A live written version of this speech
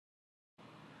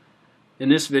In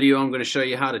this video, I'm going to show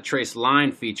you how to trace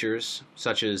line features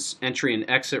such as entry and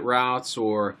exit routes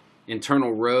or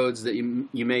internal roads that you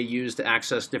may use to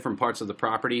access different parts of the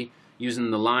property using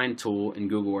the line tool in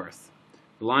Google Earth.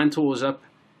 The line tool is up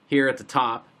here at the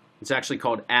top. It's actually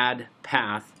called Add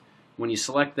Path. When you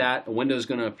select that, a window is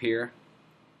going to appear.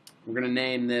 We're going to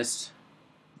name this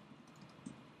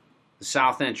the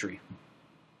south entry.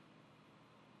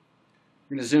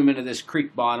 We're going to zoom into this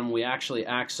creek bottom. We actually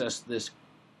access this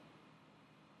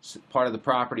part of the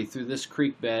property through this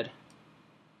creek bed.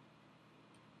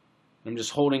 I'm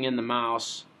just holding in the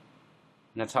mouse,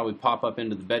 and that's how we pop up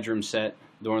into the bedroom set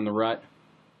during the rut,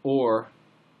 or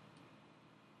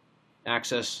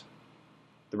access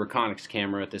the Reconyx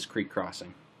camera at this creek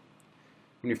crossing.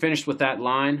 When you're finished with that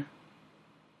line,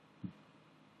 I'm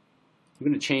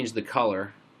going to change the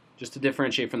color just to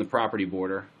differentiate from the property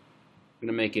border. I'm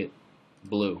going to make it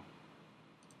blue.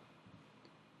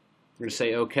 We're going to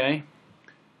say OK.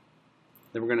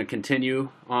 Then we're going to continue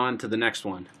on to the next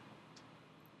one.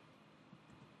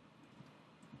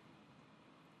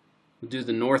 We'll do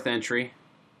the north entry.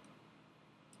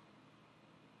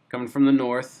 Coming from the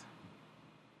north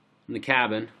in the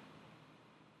cabin.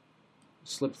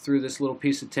 Slip through this little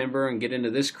piece of timber and get into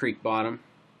this creek bottom.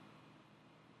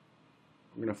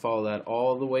 We're going to follow that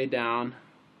all the way down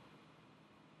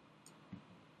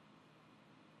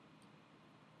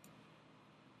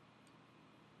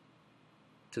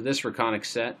to this Reconyx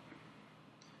set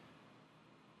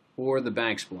or the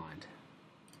Banks blind.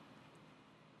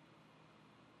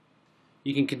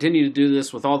 You can continue to do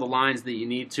this with all the lines that you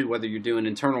need to, whether you're doing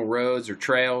internal roads or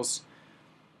trails.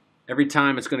 Every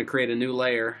time it's going to create a new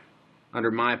layer under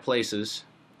My Places.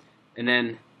 And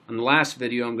then on the last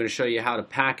video, I'm going to show you how to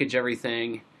package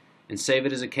everything and save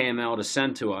it as a KML to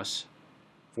send to us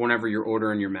for whenever you're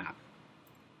ordering your map.